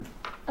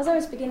As I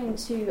was beginning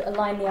to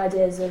align the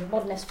ideas of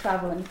modernist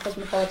travel and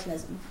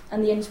cosmopolitanism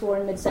and the interwar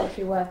and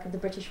mid-century work of the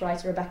British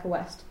writer Rebecca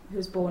West, who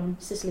was born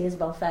Cicely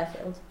Isabel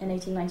Fairfield in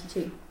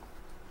 1892,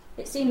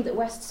 it seemed that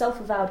West's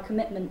self-avowed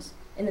commitment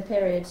in the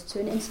period to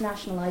an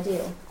international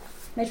ideal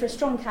made her a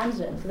strong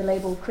candidate for the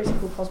label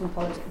critical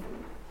cosmopolitan.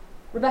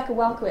 Rebecca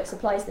Walkowitz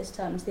applies this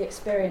term to the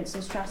experience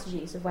and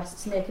strategies of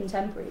West's near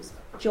contemporaries,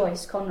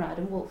 Joyce, Conrad,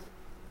 and Woolf,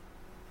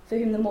 for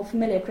whom the more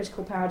familiar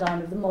critical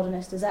paradigm of the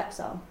modernist as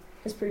exile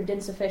has proved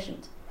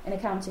insufficient in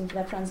accounting for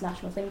their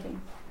transnational thinking.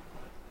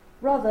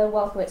 Rather,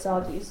 Walkowitz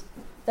argues,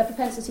 their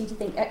propensity to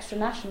think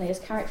extranationally is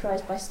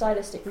characterised by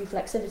stylistic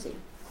reflexivity.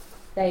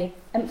 They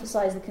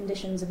emphasise the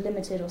conditions of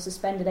limited or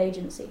suspended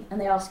agency, and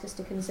they ask us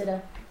to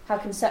consider how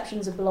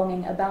conceptions of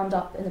belonging are bound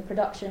up in the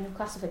production,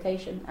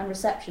 classification, and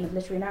reception of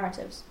literary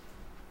narratives.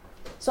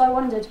 So I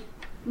wondered,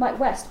 might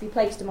West be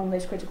placed among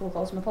those critical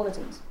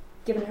cosmopolitans,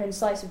 given her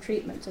incisive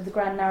treatment of the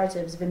grand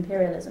narratives of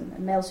imperialism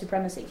and male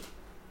supremacy,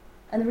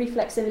 and the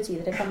reflexivity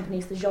that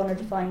accompanies the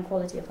genre-defying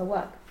quality of her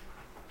work?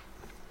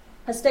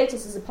 Her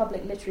status as a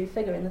public literary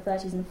figure in the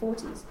 30s and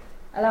 40s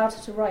allowed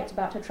her to write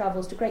about her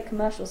travels to great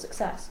commercial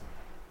success,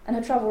 and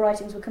her travel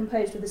writings were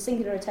composed with a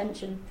singular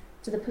attention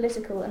to the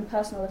political and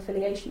personal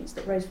affiliations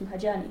that rose from her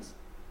journeys.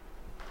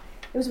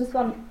 It was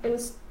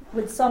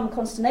with some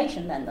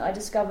consternation, then, that I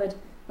discovered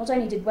not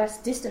only did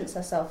West distance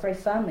herself very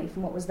firmly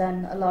from what was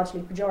then a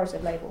largely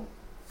pejorative label.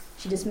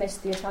 She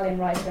dismissed the Italian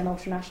writer and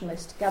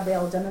ultranationalist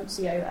Gabriele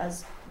D'Annunzio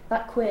as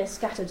that queer,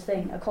 scattered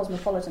thing, a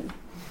cosmopolitan.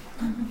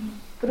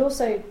 But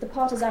also, the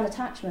partisan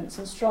attachments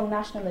and strong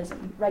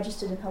nationalism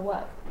registered in her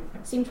work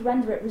seemed to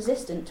render it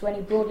resistant to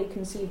any broadly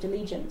conceived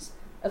allegiance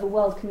of a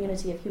world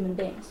community of human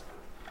beings.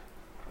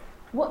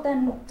 What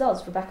then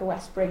does Rebecca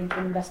West bring to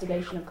an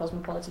investigation of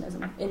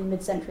cosmopolitanism in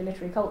mid-century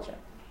literary culture?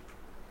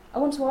 I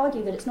want to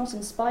argue that it's not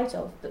in spite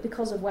of, but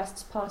because of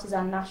West's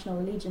partisan national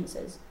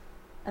allegiances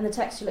and the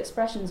textual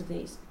expressions of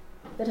these,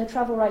 that her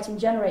travel writing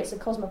generates a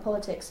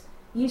cosmopolitics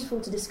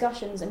useful to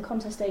discussions and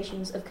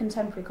contestations of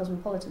contemporary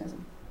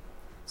cosmopolitanism.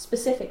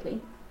 Specifically,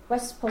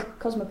 West's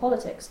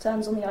cosmopolitics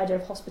turns on the idea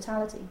of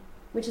hospitality,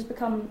 which has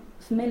become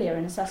familiar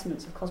in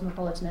assessments of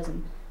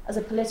cosmopolitanism as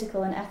a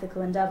political and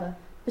ethical endeavour,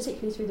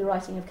 particularly through the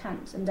writing of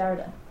Kant and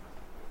Derrida.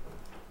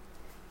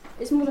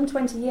 It's more than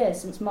 20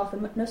 years since Martha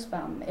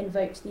Nussbaum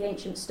invoked the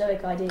ancient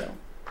Stoic ideal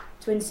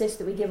to insist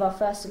that we give our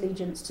first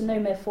allegiance to no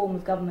mere form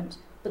of government,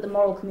 but the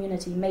moral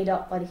community made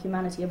up by the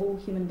humanity of all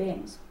human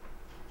beings.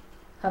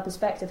 Her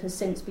perspective has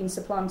since been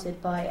supplanted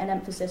by an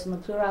emphasis on the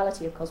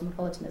plurality of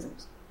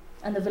cosmopolitanisms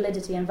and the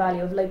validity and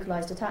value of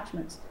localised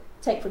attachments.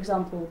 Take, for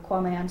example,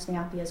 Kwame Anthony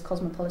Appiah's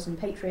cosmopolitan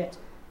patriot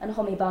and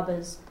Homi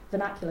Bhabha's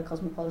vernacular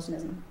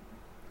cosmopolitanism.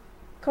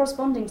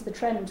 Corresponding to the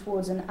trend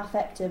towards an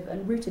affective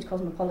and rooted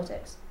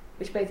cosmopolitics,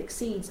 which both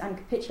exceeds and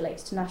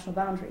capitulates to national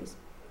boundaries,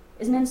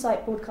 is an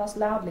insight broadcast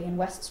loudly in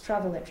West's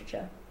travel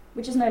literature,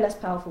 which is no less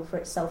powerful for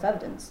its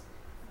self-evidence.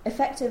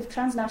 Effective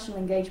transnational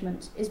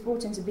engagement is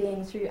brought into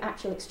being through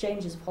actual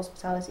exchanges of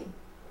hospitality,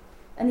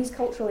 and these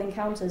cultural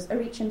encounters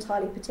are each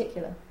entirely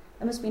particular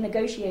and must be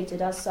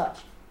negotiated as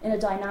such in a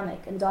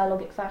dynamic and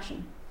dialogic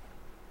fashion.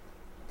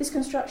 This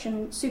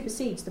construction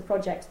supersedes the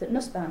project that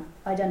Nussbaum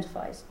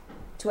identifies,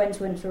 to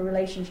enter into a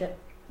relationship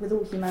with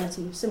all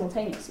humanity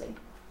simultaneously.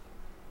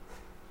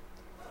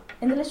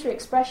 In the literary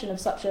expression of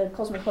such a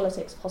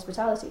cosmopolitics of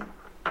hospitality,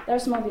 there are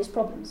some obvious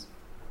problems.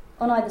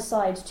 On either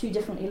side, two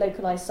differently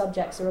localised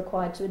subjects are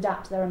required to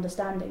adapt their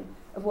understanding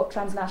of what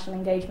transnational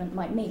engagement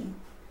might mean,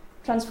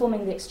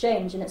 transforming the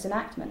exchange in its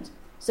enactment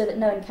so that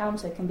no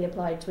encounter can be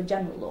applied to a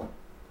general law.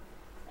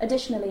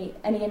 Additionally,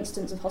 any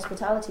instance of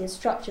hospitality is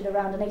structured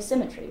around an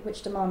asymmetry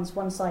which demands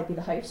one side be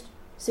the host,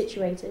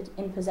 situated,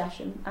 in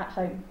possession, at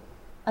home,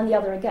 and the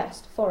other a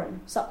guest,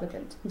 foreign,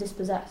 supplicant, and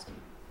dispossessed.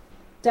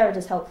 Derrida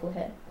is helpful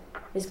here.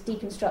 His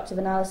deconstructive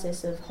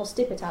analysis of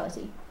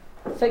hospitality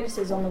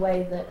focuses on the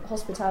way that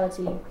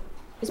hospitality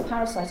is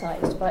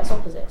parasitized by its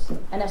opposite,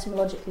 an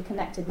etymologically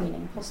connected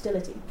meaning,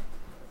 hostility.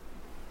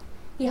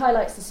 He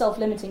highlights the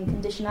self-limiting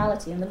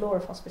conditionality in the law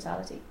of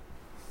hospitality,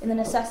 in the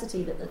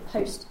necessity that the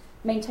host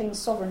maintains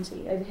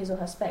sovereignty over his or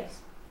her space.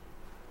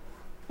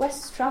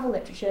 West's travel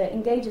literature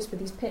engages with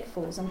these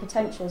pitfalls and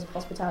potentials of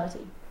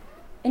hospitality,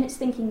 in its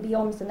thinking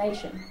beyond the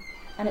nation,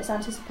 and its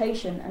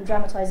anticipation and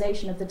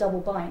dramatisation of the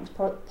double bind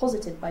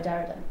posited by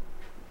Derrida,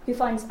 who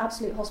finds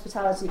absolute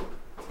hospitality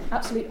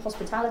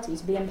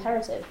to be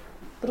imperative,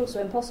 but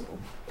also impossible.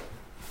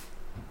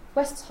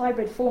 West's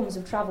hybrid forms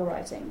of travel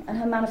writing and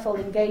her manifold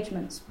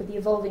engagements with the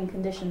evolving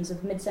conditions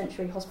of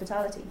mid-century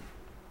hospitality,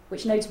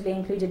 which notably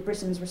included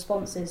Britain's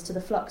responses to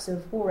the flux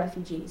of war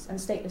refugees and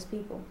stateless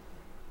people,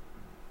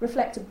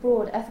 reflect a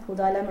broad ethical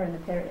dilemma in the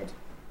period,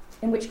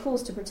 in which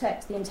calls to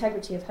protect the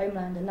integrity of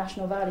homeland and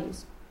national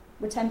values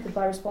were tempered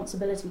by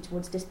responsibility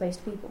towards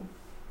displaced people.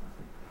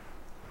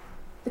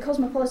 The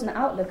cosmopolitan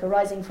outlook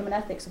arising from an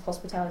ethics of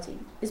hospitality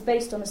is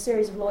based on a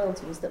series of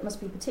loyalties that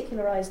must be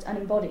particularised and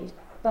embodied,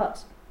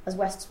 but, as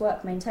West's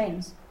work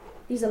maintains,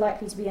 these are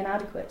likely to be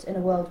inadequate in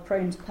a world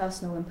prone to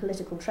personal and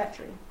political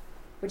treachery,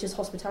 which is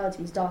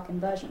hospitality's dark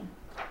inversion.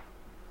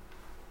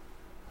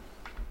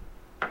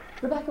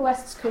 Rebecca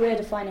West's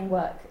career-defining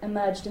work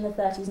emerged in the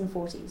 30s and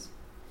 40s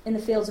in the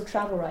fields of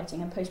travel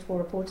writing and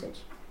post-war reportage,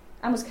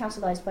 and was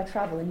catalysed by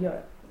travel in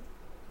Europe.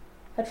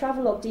 Her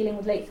travelogue dealing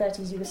with late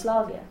 30s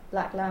Yugoslavia,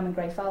 Black Lamb and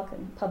Grey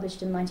Falcon,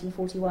 published in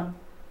 1941,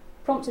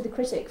 prompted the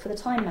critic for the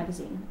Time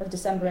magazine of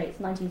December 8,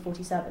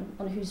 1947,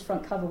 on whose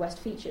front cover West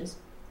features,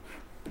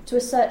 to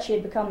assert she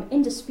had become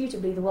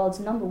indisputably the world's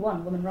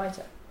 #1 woman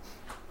writer.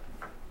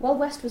 While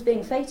West was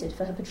being feted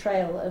for her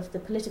portrayal of the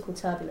political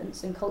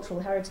turbulence and cultural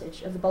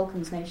heritage of the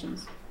Balkans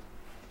nations,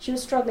 she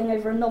was struggling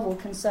over a novel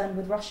concerned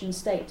with Russian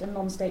state and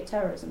non-state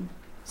terrorism,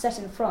 set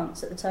in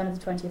France at the turn of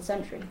the 20th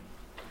century.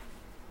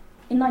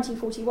 In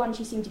 1941,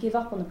 she seemed to give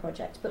up on the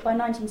project, but by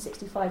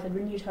 1965 had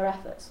renewed her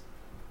efforts,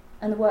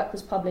 and the work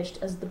was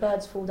published as The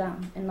Birds Fall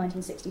Down in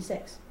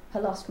 1966, her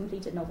last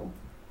completed novel.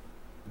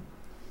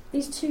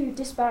 These two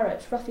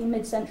disparate, roughly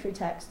mid-century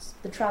texts,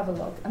 the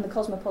travelogue and the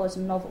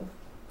cosmopolitan novel,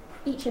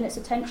 each in its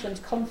attention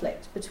to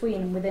conflict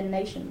between and within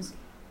nations,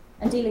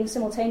 and dealing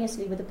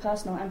simultaneously with the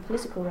personal and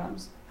political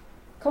realms,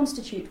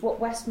 constitute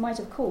what West might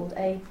have called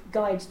a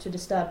guide to a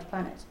disturbed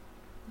planet.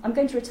 I'm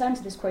going to return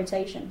to this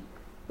quotation,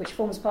 which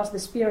forms part of the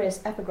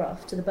spurious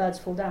epigraph to The Birds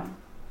Fall Down.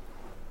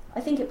 I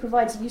think it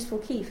provides a useful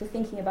key for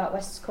thinking about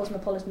West's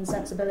cosmopolitan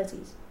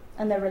sensibilities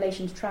and their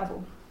relation to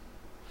travel.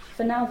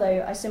 For now,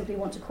 though, I simply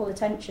want to call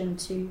attention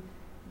to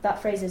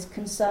that phrase's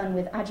concern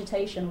with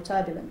agitation or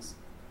turbulence,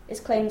 its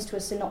claims to a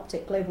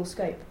synoptic global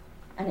scope,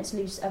 and its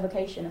loose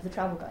evocation of the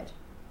travel guide.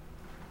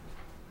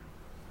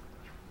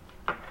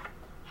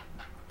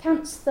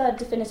 Kant's third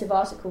definitive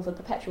article for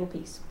Perpetual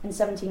Peace in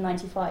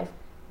 1795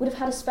 would have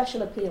had a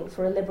special appeal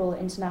for a liberal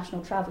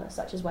international traveller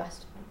such as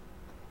West.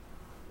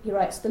 He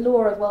writes, "The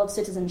law of world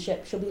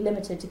citizenship shall be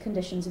limited to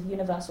conditions of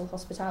universal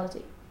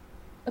hospitality.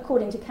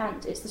 According to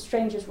Kant, it's the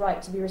stranger's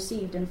right to be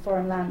received in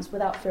foreign lands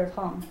without fear of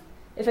harm,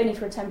 if only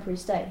for a temporary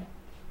stay,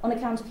 on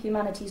account of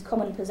humanity's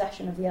common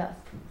possession of the earth,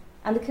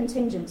 and the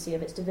contingency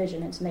of its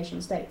division into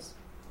nation-states."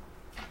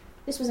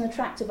 This was an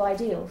attractive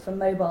ideal for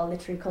mobile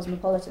literary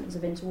cosmopolitans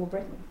of interwar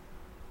Britain.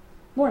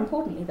 More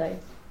importantly, though,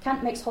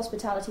 Kant makes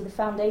hospitality the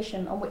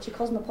foundation on which a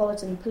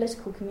cosmopolitan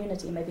political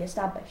community may be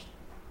established.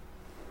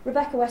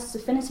 Rebecca West's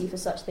affinity for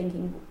such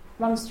thinking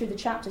runs through the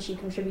chapter she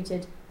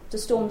contributed to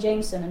Storm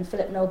Jameson and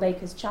Philip Noel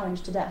Baker's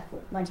Challenge to Death,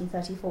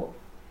 1934,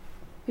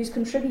 whose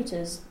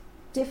contributors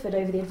differed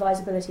over the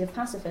advisability of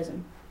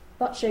pacifism,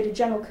 but showed a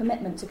general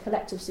commitment to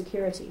collective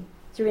security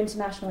through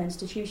international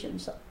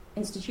institutions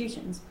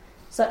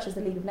such as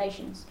the League of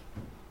Nations.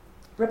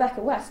 Rebecca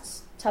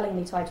West's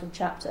tellingly titled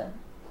chapter,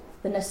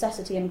 The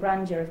Necessity and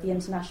Grandeur of the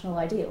International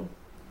Ideal,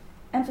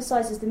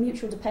 emphasises the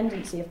mutual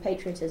dependency of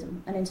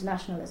patriotism and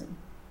internationalism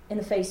in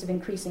the face of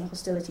increasing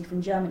hostility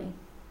from Germany,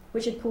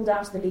 which had pulled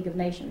out of the League of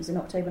Nations in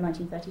October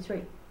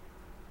 1933.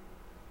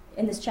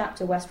 In this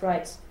chapter, West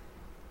writes,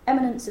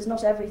 "Eminence is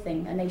not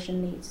everything a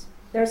nation needs.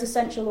 There is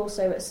essential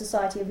also a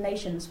society of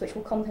nations which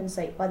will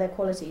compensate by their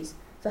qualities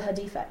for her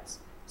defects,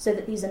 so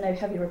that these are no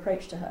heavy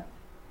reproach to her,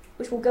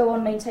 which will go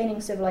on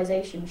maintaining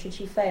civilization should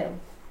she fail,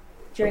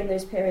 during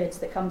those periods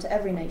that come to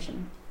every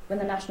nation, when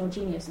the national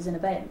genius is in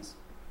abeyance."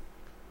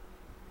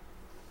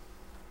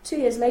 2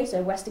 years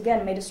later, West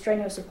again made a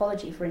strenuous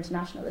apology for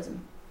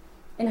internationalism.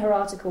 In her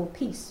article,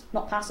 Peace,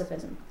 Not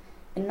Pacifism,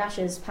 in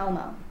Nash's Pall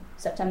Mall,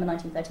 September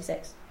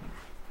 1936,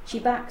 she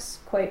backs,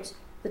 quote,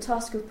 "the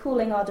task of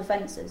pooling our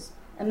defences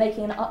and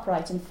making an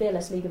upright and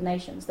fearless League of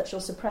Nations that shall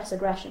suppress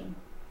aggression,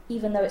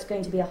 even though it's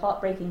going to be a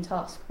heartbreaking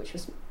task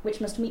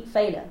which must meet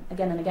failure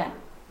again and again."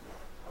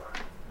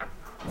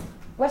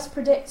 West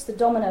predicts the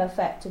domino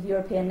effect of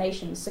European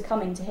nations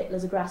succumbing to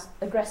Hitler's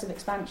aggressive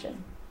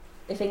expansion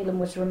if England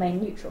were to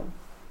remain neutral,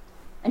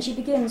 and she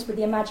begins with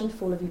the imagined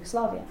fall of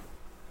Yugoslavia.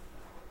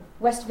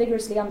 West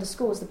vigorously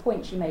underscores the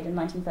point she made in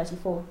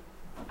 1934.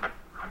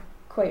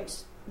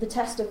 Quote, "The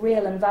test of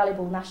real and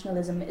valuable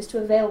nationalism is to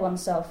avail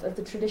oneself of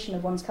the tradition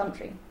of one's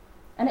country,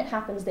 and it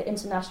happens that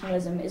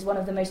internationalism is one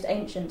of the most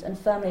ancient and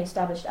firmly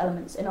established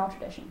elements in our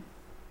tradition."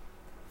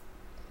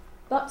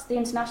 But the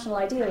international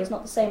ideal is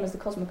not the same as the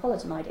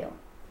cosmopolitan ideal.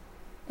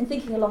 In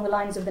thinking along the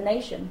lines of the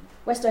nation,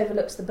 West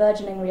overlooks the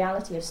burgeoning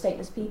reality of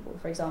stateless people,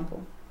 for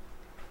example.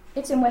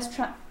 It's in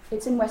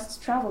West's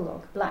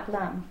travelogue, Black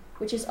Lamb,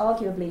 which is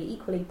arguably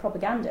equally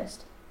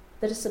propagandist,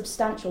 that a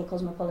substantial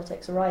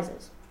cosmopolitics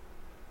arises.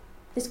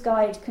 This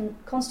guide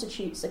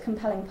constitutes a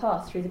compelling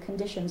path through the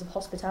conditions of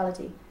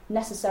hospitality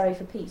necessary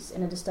for peace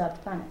in a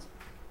disturbed planet.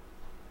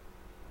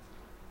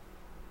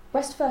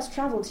 West first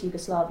travelled to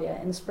Yugoslavia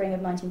in the spring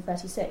of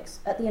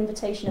 1936 at the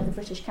invitation of the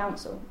British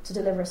Council to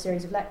deliver a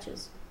series of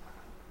lectures.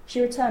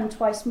 She returned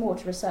twice more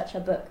to research her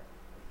book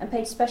and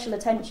paid special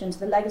attention to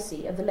the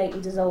legacy of the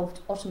lately dissolved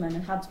Ottoman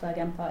and Habsburg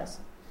empires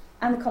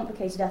and the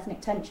complicated ethnic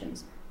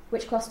tensions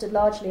which clustered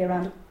largely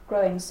around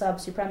growing Serb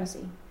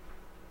supremacy.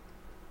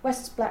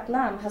 West's Black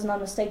Lamb has an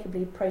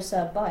unmistakably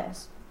pro-Serb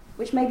bias,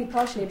 which may be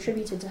partially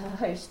attributed to her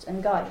host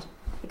and guide,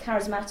 the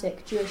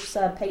charismatic Jewish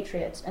Serb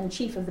patriot and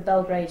chief of the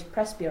Belgrade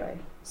Press Bureau,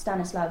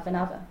 Stanislav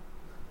Venava,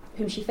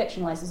 whom she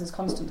fictionalizes as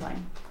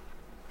Constantine.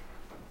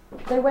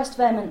 Though West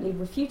vehemently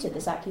refuted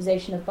this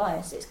accusation of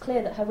bias, it's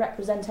clear that her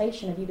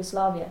representation of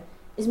Yugoslavia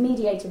is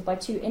mediated by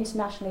two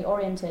internationally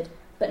oriented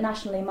but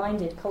nationally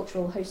minded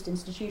cultural host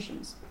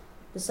institutions,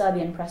 the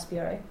Serbian Press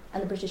Bureau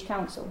and the British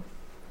Council,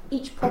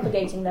 each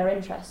propagating their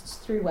interests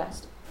through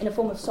West in a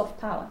form of soft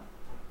power.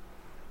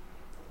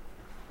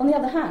 On the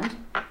other hand,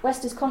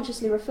 West is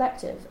consciously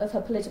reflective of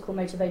her political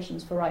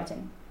motivations for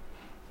writing.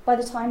 By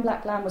the time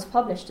Black Lamb was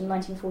published in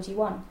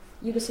 1941,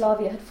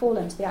 Yugoslavia had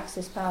fallen to the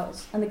Axis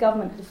powers and the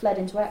government had fled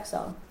into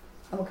exile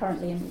and were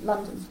currently in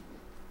London.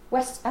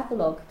 West's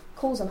epilogue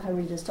calls on her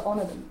readers to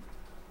honour them.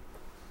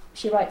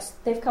 She writes,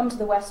 "They've come to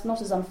the West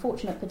not as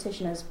unfortunate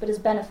petitioners, but as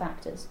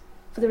benefactors,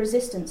 for the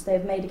resistance they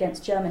have made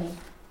against Germany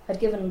had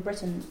given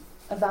Britain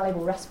a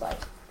valuable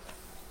respite."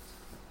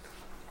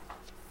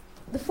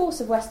 The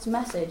force of West's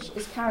message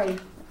is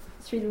carried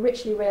through the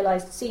richly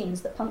realised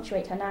scenes that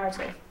punctuate her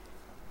narrative,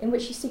 in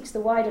which she seeks the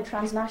wider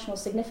transnational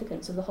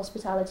significance of the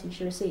hospitality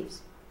she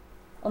receives,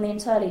 on the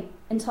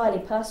entirely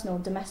personal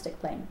domestic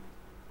plane.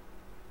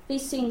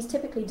 These scenes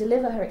typically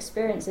deliver her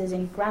experiences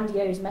in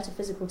grandiose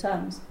metaphysical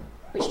terms,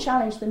 which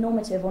challenge the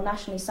normative or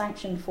nationally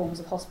sanctioned forms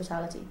of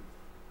hospitality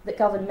that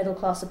govern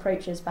middle-class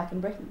approaches back in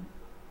Britain.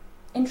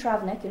 In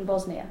Travnik, in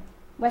Bosnia,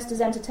 West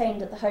is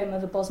entertained at the home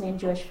of a Bosnian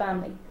Jewish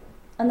family,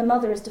 and the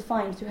mother is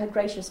defined through her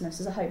graciousness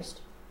as a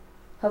host.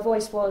 Her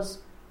voice was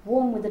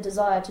warm with the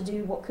desire to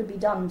do what could be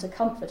done to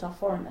comfort our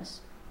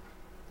foreignness.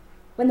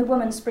 When the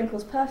woman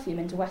sprinkles perfume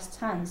into West's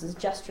hands as a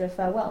gesture of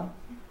farewell,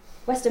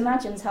 West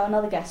imagines how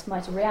another guest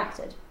might have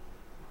reacted.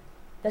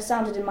 There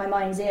sounded in my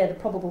mind's ear the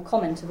probable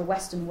comment of a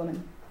Western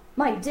woman,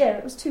 "My dear,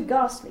 it was too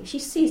ghastly. She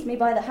seized me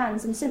by the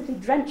hands and simply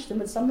drenched them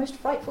with some most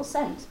frightful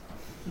scent."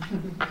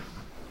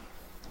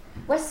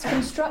 West's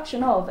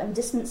construction of and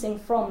distancing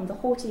from the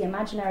haughty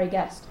imaginary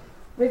guest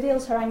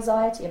reveals her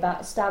anxiety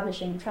about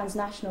establishing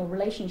transnational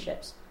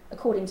relationships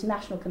according to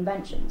national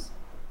conventions.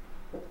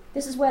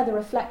 This is where the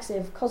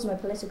reflexive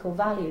cosmopolitical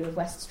value of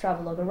West's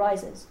travelogue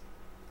arises.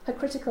 Her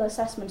critical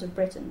assessment of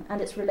Britain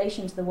and its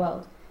relation to the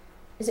world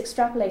is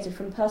extrapolated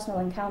from personal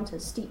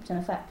encounters steeped in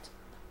affect.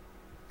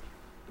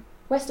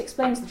 West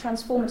explains the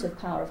transformative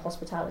power of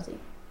hospitality.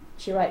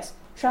 She writes,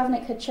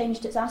 "Travnik had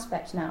changed its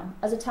aspect now,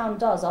 as a town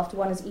does after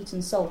one has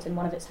eaten salt in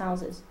one of its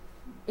houses.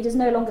 It is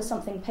no longer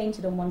something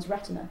painted on one's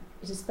retina,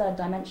 it is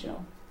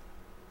third-dimensional."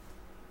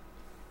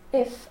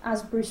 If,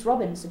 as Bruce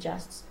Robbins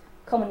suggests,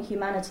 common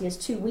humanity is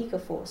too weak a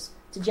force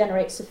to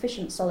generate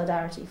sufficient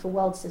solidarity for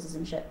world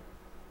citizenship,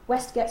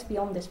 West gets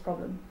beyond this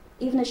problem,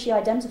 even as she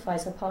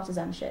identifies her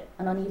partisanship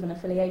and uneven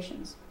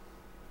affiliations.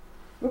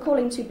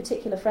 Recalling two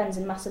particular friends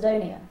in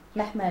Macedonia,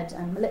 Mehmed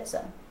and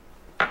Milica,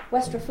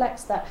 West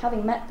reflects that,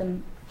 having met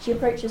them, she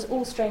approaches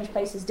all strange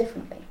places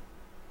differently.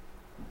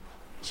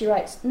 She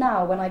writes,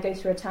 "Now, when I go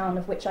through a town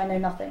of which I know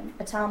nothing,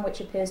 a town which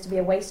appears to be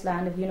a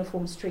wasteland of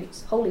uniform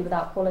streets, wholly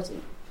without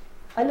quality,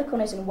 I look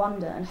on it in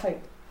wonder and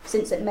hope,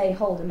 since it may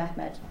hold a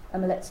Mehmed, a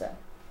Milica."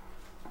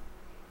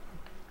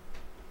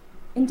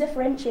 In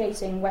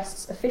differentiating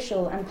West's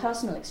official and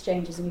personal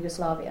exchanges in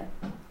Yugoslavia,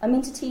 I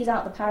mean to tease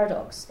out the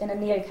paradox in a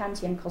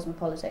neo-Kantian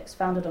cosmopolitics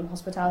founded on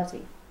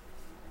hospitality.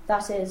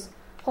 That is,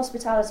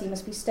 hospitality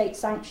must be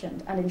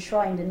state-sanctioned and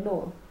enshrined in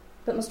law,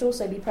 but must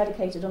also be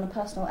predicated on a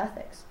personal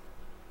ethics.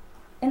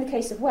 In the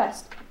case of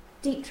West,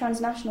 deep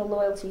transnational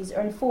loyalties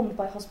are informed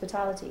by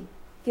hospitality,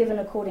 given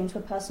according to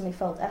a personally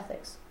felt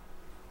ethics.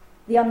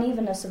 The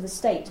unevenness of the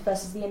state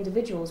versus the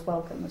individual's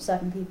welcome of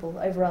certain people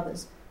over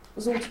others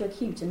was all too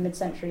acute in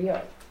mid-century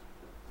Europe.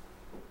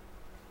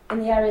 In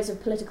the areas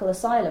of political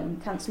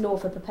asylum, Kant's law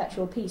for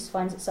perpetual peace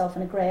finds itself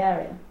in a grey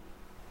area.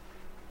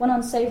 One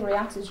unsavoury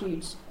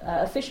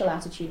official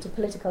attitude to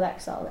political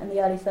exile in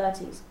the early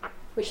 30s,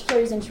 which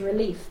throws into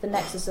relief the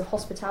nexus of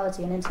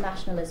hospitality and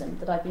internationalism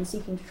that I've been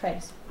seeking to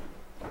trace,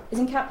 is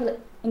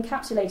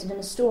encapsulated in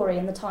a story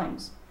in The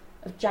Times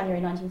of January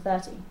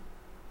 1930.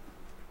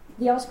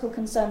 The article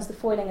concerns the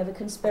foiling of a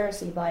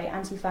conspiracy by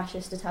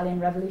anti-fascist Italian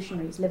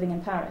revolutionaries living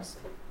in Paris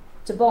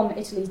to bomb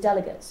Italy's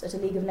delegates at a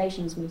League of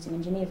Nations meeting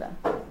in Geneva.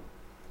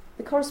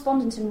 The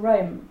correspondent in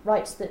Rome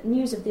writes that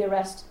news of the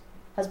arrest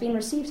has been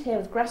received here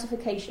with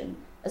gratification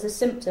as a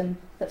symptom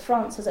that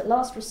France has at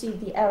last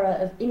received the error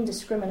of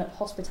indiscriminate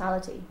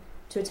hospitality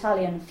to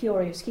Italian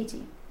fuori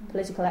usciti,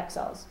 political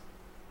exiles.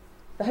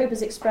 The hope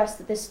is expressed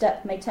that this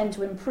step may tend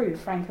to improve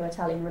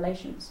Franco-Italian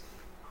relations.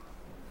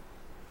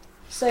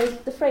 So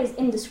the phrase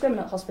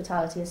indiscriminate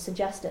hospitality is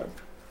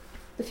suggestive.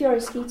 The fuori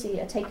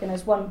usciti are taken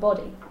as one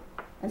body,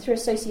 and through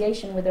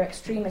association with their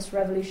extremist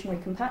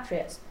revolutionary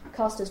compatriots,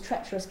 cast as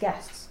treacherous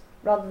guests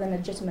rather than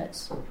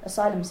legitimate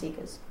asylum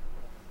seekers.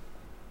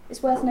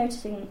 It's worth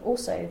noting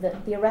also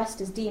that the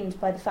arrest is deemed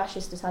by the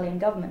fascist Italian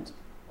government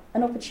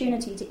an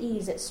opportunity to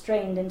ease its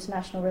strained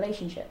international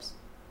relationships.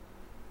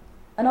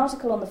 An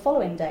article on the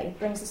following day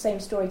brings the same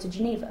story to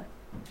Geneva.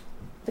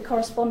 The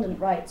correspondent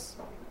writes,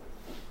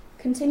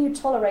 "Continued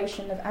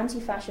toleration of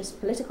anti-fascist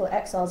political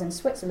exiles in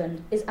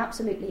Switzerland is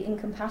absolutely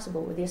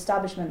incompatible with the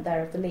establishment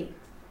there of the League.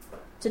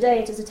 Today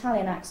it is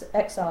Italian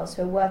exiles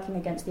who are working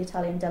against the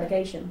Italian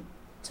delegation.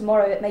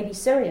 Tomorrow it may be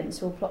Syrians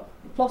who will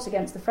plot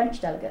against the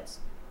French delegates.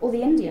 or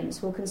the Indians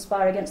who will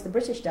conspire against the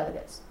British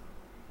delegates,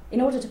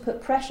 in order to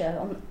put pressure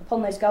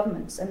upon those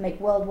governments and make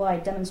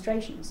worldwide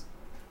demonstrations.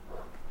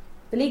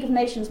 The League of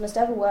Nations must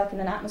ever work in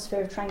an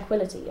atmosphere of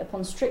tranquility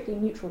upon strictly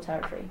neutral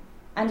territory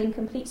and in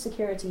complete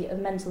security of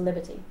mental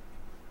liberty.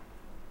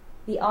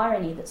 The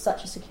irony that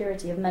such a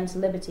security of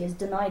mental liberty is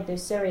denied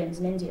those Syrians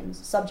and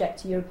Indians subject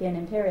to European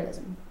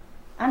imperialism,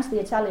 and to the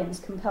Italians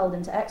compelled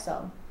into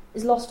exile,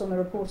 is lost on the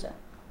reporter,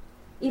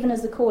 even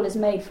as the call is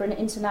made for an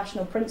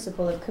international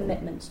principle of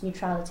commitment,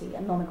 neutrality,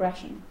 and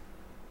non-aggression.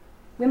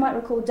 We might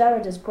recall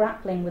Derrida's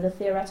grappling with the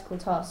theoretical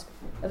task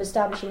of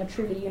establishing a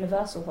truly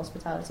universal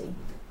hospitality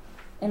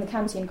in the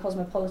Kantian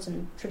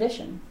cosmopolitan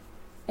tradition,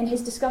 in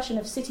his discussion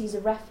of cities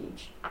of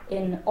refuge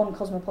in On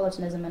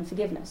Cosmopolitanism and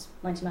Forgiveness,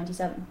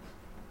 1997.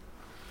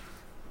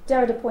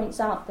 Derrida points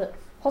out that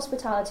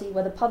hospitality,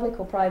 whether public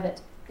or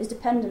private, is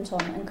dependent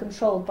on and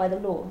controlled by the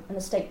law and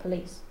the state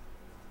police.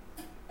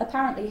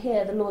 Apparently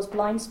here, the law's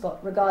blind spot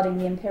regarding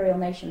the imperial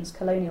nation's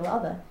colonial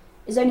other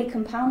is only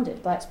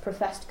compounded by its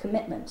professed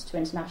commitment to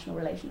international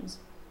relations.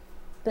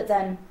 But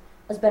then,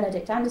 as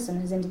Benedict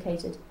Anderson has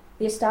indicated,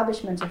 the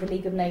establishment of the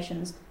League of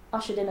Nations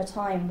ushered in a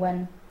time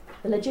when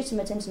the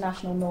legitimate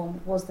international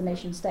norm was the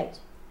nation-state.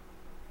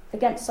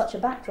 Against such a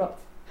backdrop,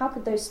 how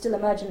could those still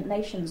emergent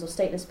nations or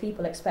stateless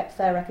people expect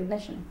fair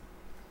recognition?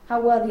 How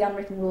were the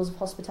unwritten rules of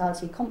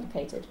hospitality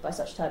complicated by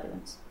such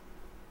turbulence?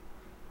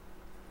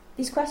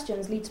 These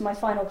questions lead to my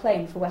final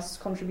claim for West's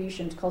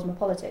contribution to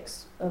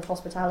cosmopolitics of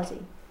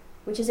hospitality,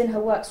 which is in her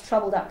work's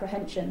troubled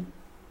apprehension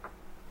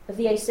of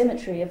the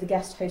asymmetry of the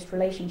guest-host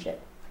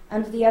relationship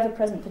and of the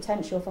ever-present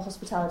potential for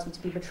hospitality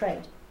to be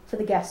betrayed, for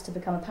the guest to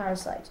become a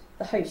parasite,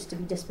 the host to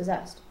be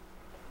dispossessed.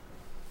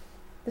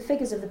 The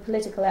figures of the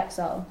political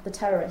exile, the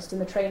terrorist,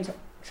 and the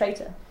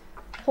traitor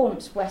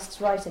haunt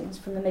West's writings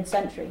from the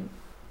mid-century,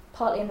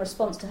 partly in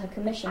response to her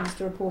commissions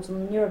to report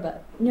on the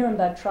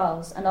Nuremberg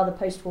trials and other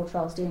post-war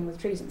trials dealing with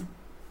treason.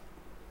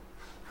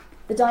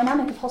 The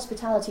dynamic of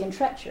hospitality and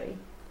treachery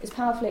is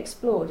powerfully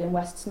explored in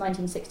West's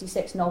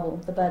 1966 novel,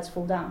 The Birds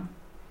Fall Down,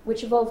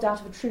 which evolved out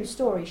of a true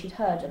story she'd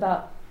heard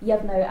about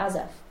Yevno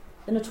Azev,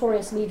 the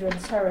notorious leader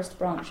of the terrorist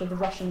branch of the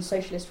Russian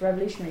Socialist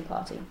Revolutionary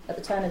Party at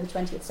the turn of the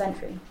 20th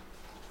century,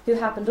 who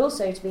happened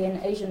also to be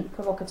an agent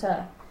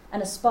provocateur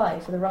and a spy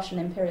for the Russian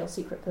Imperial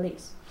Secret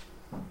Police.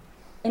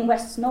 In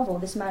West's novel,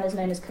 this man is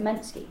known as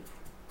Kamensky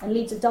and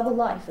leads a double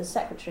life as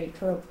secretary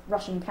to a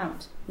Russian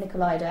count,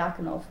 Nikolai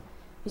Diakonov,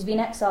 who's been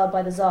exiled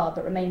by the Tsar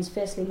but remains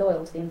fiercely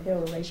loyal to the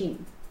imperial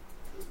regime.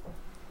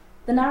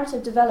 The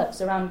narrative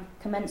develops around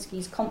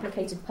Kamensky's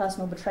complicated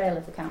personal betrayal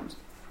of the count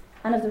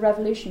and of the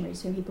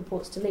revolutionaries whom he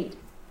purports to lead.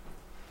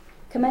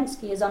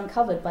 Kamensky is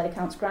uncovered by the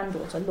count's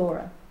granddaughter,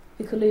 Laura,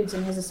 who colludes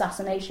in his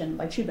assassination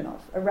by Chubanov,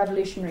 a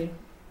revolutionary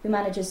who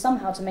manages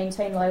somehow to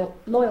maintain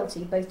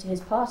loyalty both to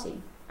his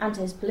party and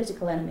to his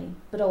political enemy,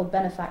 but old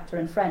benefactor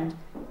and friend,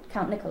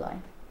 Count Nikolai.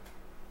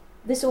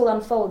 This all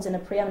unfolds in a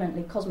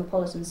preeminently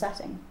cosmopolitan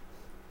setting.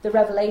 The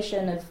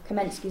revelation of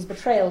Kamensky's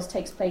betrayals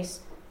takes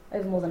place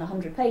over more than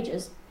 100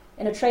 pages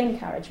in a train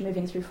carriage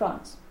moving through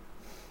France.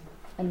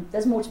 And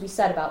there's more to be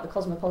said about the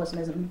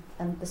cosmopolitanism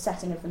and the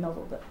setting of the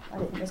novel, but I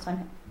don't think there's time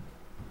here.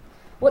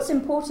 What's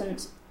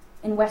important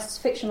in West's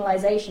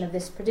fictionalization of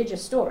this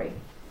prodigious story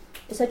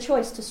is her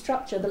choice to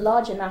structure the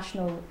larger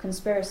national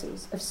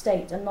conspiracies of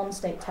state and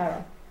non-state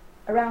terror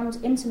around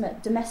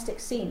intimate domestic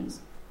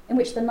scenes in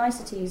which the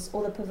niceties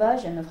or the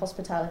perversion of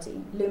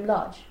hospitality loom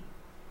large.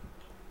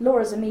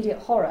 Laura's immediate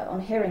horror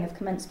on hearing of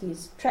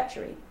Kamensky's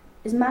treachery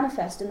is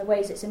manifest in the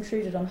ways it's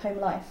intruded on home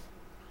life.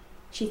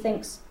 She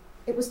thinks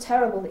it was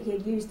terrible that he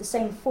had used the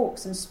same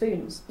forks and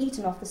spoons,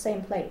 eaten off the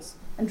same plates,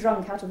 and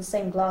drunk out of the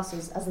same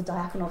glasses as the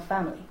Diakonov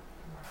family.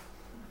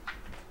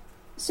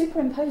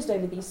 Superimposed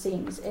over these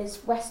scenes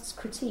is West's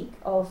critique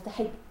of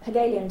the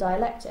Hegelian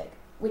dialectic,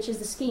 which is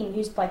the scheme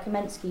used by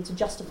Kamensky to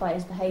justify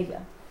his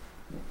behaviour.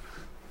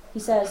 He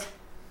says,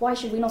 why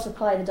should we not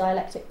apply the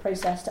dialectic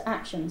process to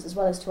actions as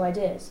well as to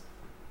ideas?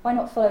 Why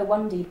not follow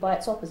one deed by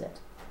its opposite?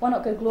 Why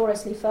not go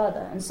gloriously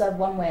further and serve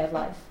one way of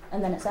life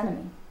and then its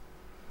enemy?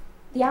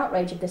 The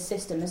outrage of this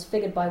system is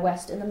figured by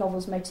West in the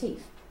novel's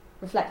motif,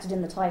 reflected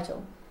in the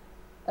title,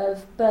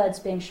 of birds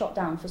being shot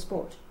down for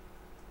sport.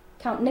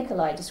 Count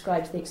Nikolai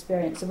describes the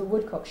experience of a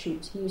woodcock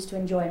shoot he used to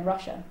enjoy in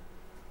Russia.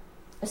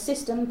 A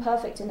system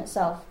perfect in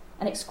itself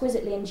and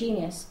exquisitely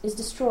ingenious is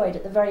destroyed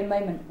at the very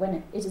moment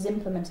when it is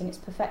implementing its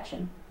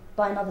perfection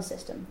by another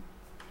system.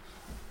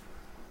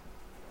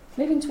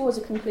 Moving towards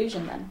a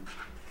conclusion then,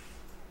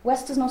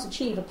 West does not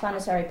achieve a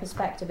planetary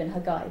perspective in her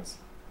guides,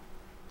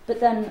 but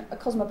then a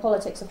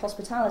cosmopolitics of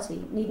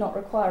hospitality need not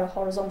require a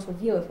horizontal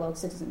view of world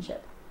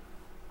citizenship.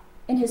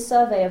 In his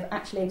survey of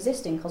actually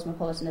existing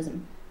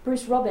cosmopolitanism,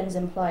 Bruce Robbins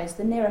implies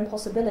the near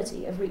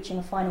impossibility of reaching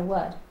a final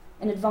word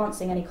in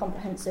advancing any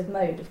comprehensive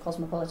mode of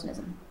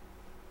cosmopolitanism.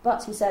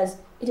 But, he says,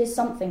 it is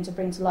something to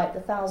bring to light the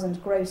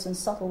 1,000 gross and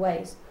subtle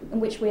ways in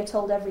which we are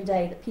told every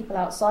day that people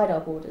outside our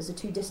borders are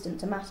too distant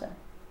to matter.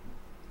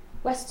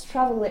 West's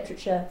travel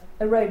literature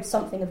erodes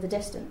something of the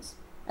distance,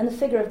 and the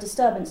figure of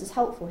disturbance is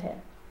helpful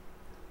here.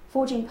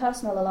 Forging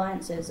personal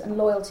alliances and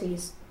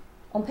loyalties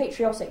on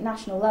patriotic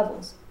national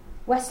levels,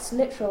 West's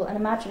literal and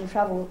imagined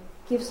travel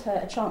gives her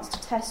a chance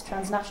to test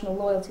transnational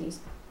loyalties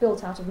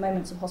built out of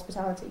moments of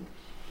hospitality.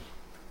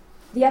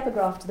 The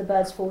epigraph to The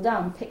Birds Fall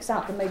Down picks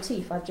out the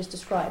motif I've just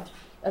described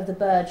of the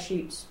bird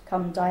shoot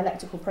come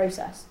dialectical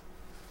process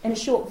in a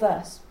short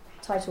verse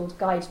titled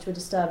Guide to a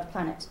Disturbed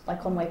Planet by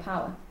Conway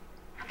Power.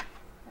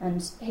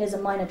 And here's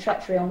a minor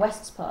treachery on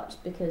West's part,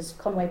 because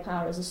Conway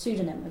Power is a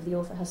pseudonym of the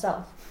author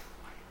herself.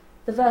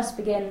 The verse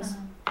begins,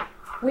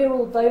 "We're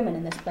all bowmen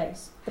in this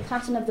place. The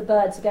pattern of the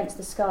birds against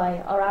the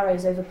sky, our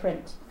arrows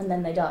overprint, and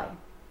then they die."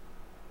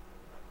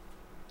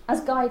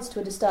 As guides to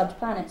a disturbed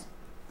planet,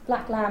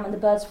 Black Lamb and The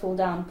Birds Fall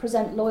Down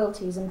present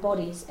loyalties and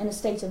bodies in a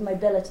state of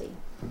mobility,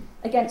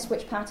 against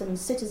which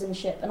patterns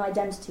citizenship and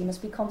identity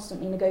must be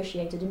constantly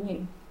negotiated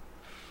anew.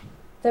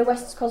 Though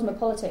West's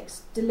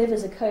cosmopolitics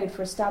delivers a code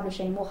for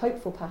establishing more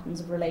hopeful patterns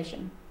of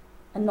relation,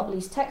 and not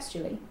least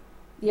textually,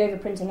 the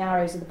overprinting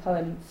arrows of the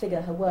poem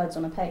figure her words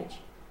on a page,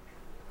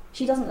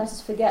 she doesn't let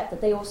us forget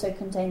that they also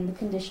contain the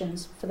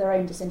conditions for their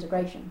own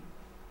disintegration.